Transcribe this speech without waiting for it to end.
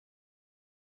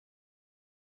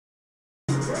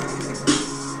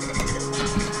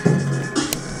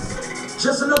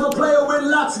Just another player with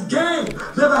lots of game.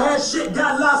 Never had shit,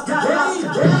 got lost, game.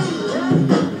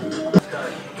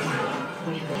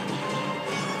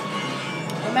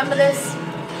 Remember this?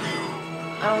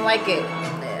 I don't like it.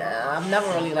 Yeah, I've never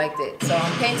really liked it. So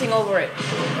I'm painting over it.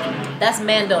 That's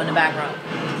Mando in the background.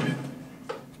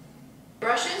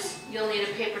 Brushes, you'll need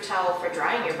a paper towel for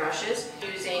drying your brushes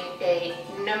using a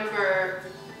number.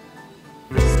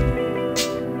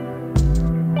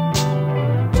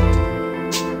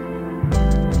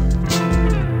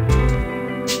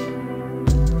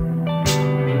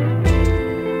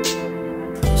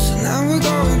 So now we're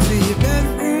going to your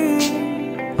bedroom.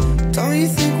 Don't you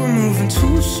think we're moving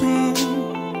too soon?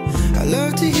 I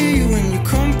love to hear you when you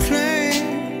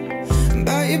complain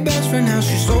about your best friend, how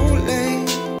she's so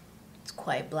late.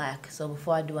 Quite black, so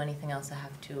before I do anything else I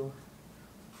have to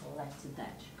let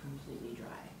that completely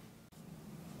dry.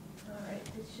 Alright,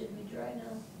 this should be dry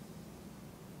now.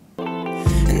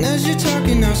 And as you're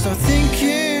talking I start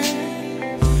thinking,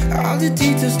 all the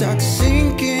details start to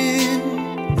sink in.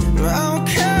 But I don't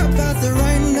care about the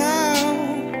right now.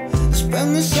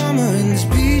 Spend the summer in this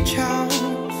beach house.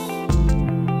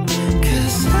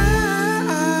 Cause I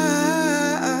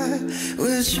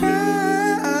was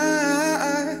trying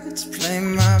to play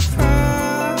my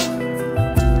part.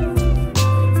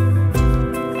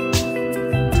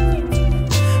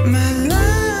 My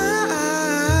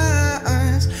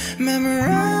lines memorized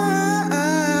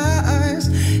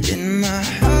in my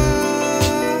heart.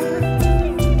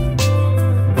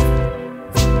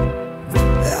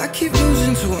 I keep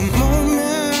losing to a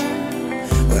moment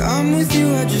where I'm with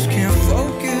you, I just can't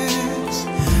focus.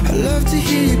 I love to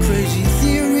hear your crazy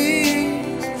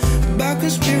theories about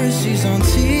conspiracies on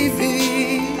TV.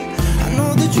 I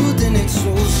know the truth and it's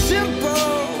so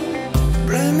simple.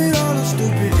 Blame it all on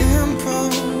stupid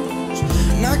impulse.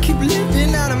 And I keep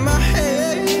living out of my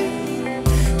head.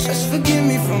 Just forgive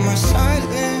me for my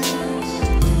silence.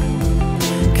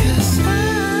 Cause I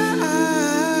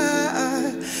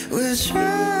was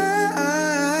trying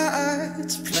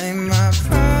to play my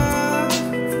part.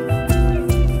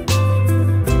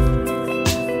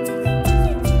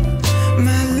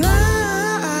 My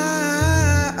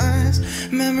lines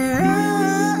memorized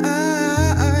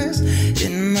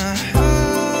in my heart.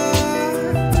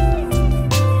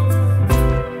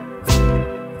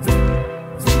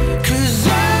 Cause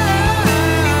I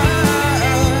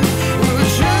will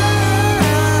try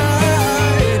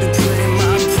to play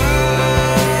my part. My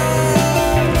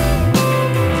lines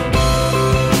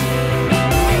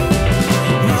memorized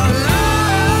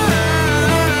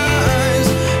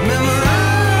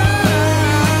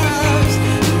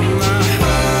in my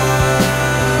heart.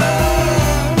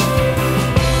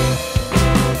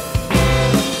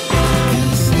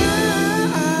 Cause I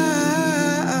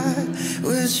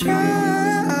was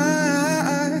trying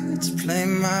to play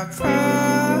my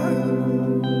part.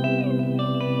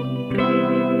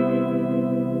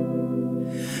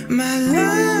 My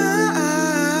lines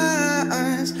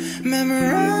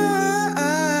memorized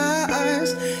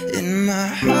in my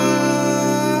heart.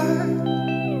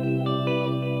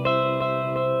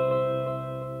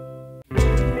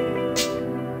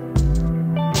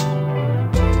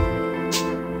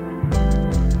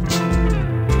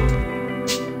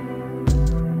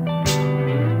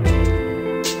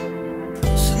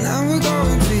 So now we're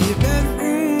going to your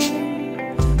bedroom.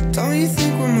 Don't you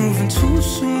think we're moving too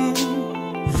soon?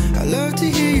 I love to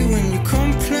hear you when you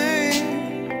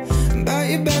complain about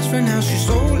your best friend, how she's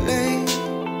so late.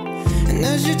 And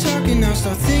as you're talking I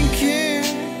start thinking,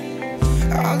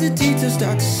 all the details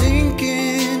start to sink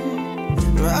in.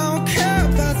 But I don't care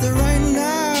about the right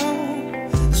now.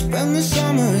 Spend the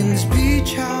summer in this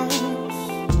beach house.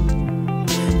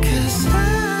 Cause I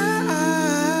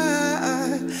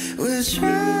was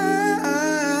trying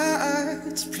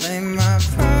to play my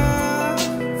part.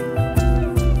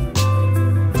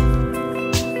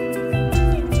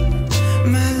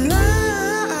 My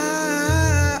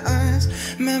lines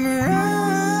memorized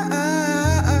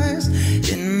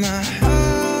in my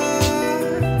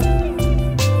heart.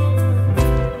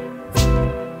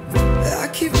 I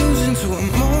keep losing to a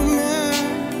moment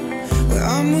where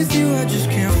I'm with you, I just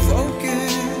can't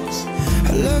focus.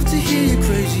 I love to hear your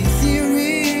crazy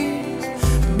theories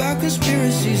about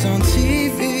conspiracies on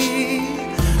TV.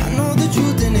 I know the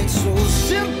truth and it's so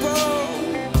simple.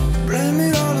 Blame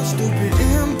it all on stupid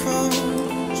impulse.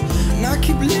 And I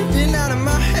keep living out of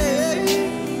my head.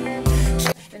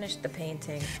 I finished the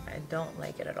painting. I don't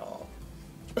like it at all.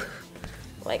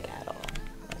 Like at all.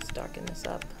 Let's darken this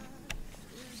up.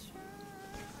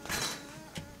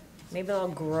 Maybe I'll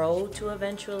grow to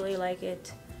eventually like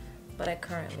it, but I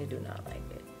currently do not like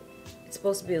it. It's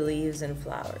supposed to be leaves and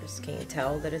flowers. Can you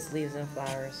tell that it's leaves and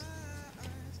flowers?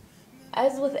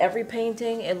 As with every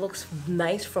painting, it looks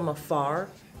nice from afar.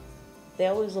 They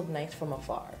always look nice from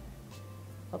afar.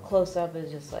 A close-up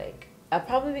is just like,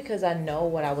 probably because I know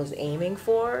what I was aiming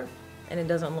for, and it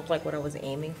doesn't look like what I was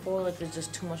aiming for. Like there's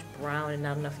just too much brown and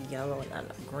not enough yellow and not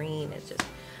enough green. It's just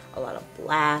a lot of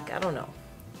black. I don't know.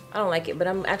 I don't like it, but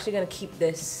I'm actually gonna keep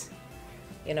this,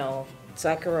 you know, so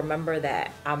I can remember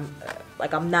that I'm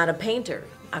not a painter.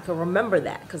 I can remember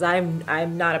that because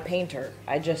I'm not a painter.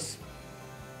 I just,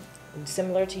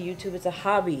 similar to YouTube, it's a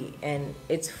hobby and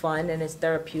it's fun and it's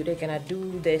therapeutic, and I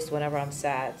do this whenever I'm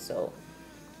sad, so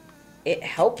it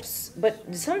helps.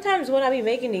 But sometimes when I be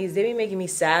making these, they be making me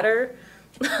sadder,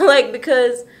 like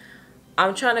because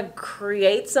I'm trying to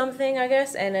create something, I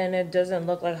guess, and then it doesn't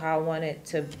look like how I want it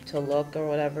to look or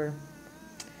whatever.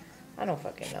 I don't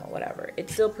fucking know, whatever.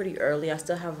 It's still pretty early. I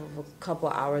still have a couple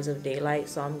hours of daylight,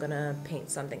 so I'm gonna paint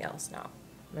something else now.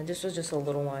 And this was just a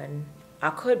little one.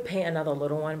 I could paint another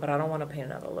little one, but I don't want to paint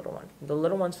another little one. The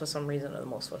little ones, for some reason, are the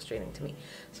most frustrating to me.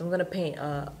 So I'm gonna paint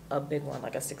a big one,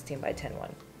 like a 16 by 10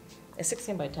 one. It's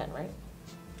 16 by 10, right?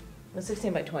 It's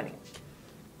 16 by 20.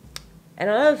 And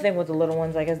another thing with the little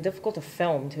ones, like, it's difficult to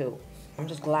film too. I'm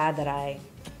just glad that I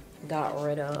got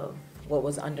rid of what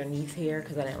was underneath here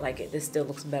because I didn't like it. This still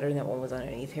looks better than what was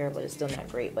underneath here, but it's still not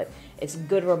great. But it's a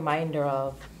good reminder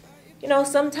of, you know,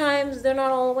 sometimes they're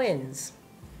not all wins.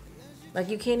 Like,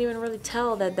 you can't even really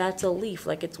tell that that's a leaf.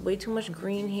 Like, it's way too much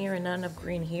green here and not enough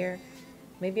green here.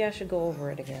 Maybe I should go over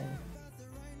it again.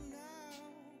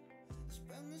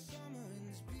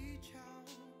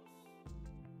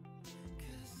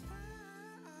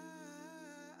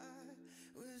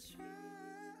 Try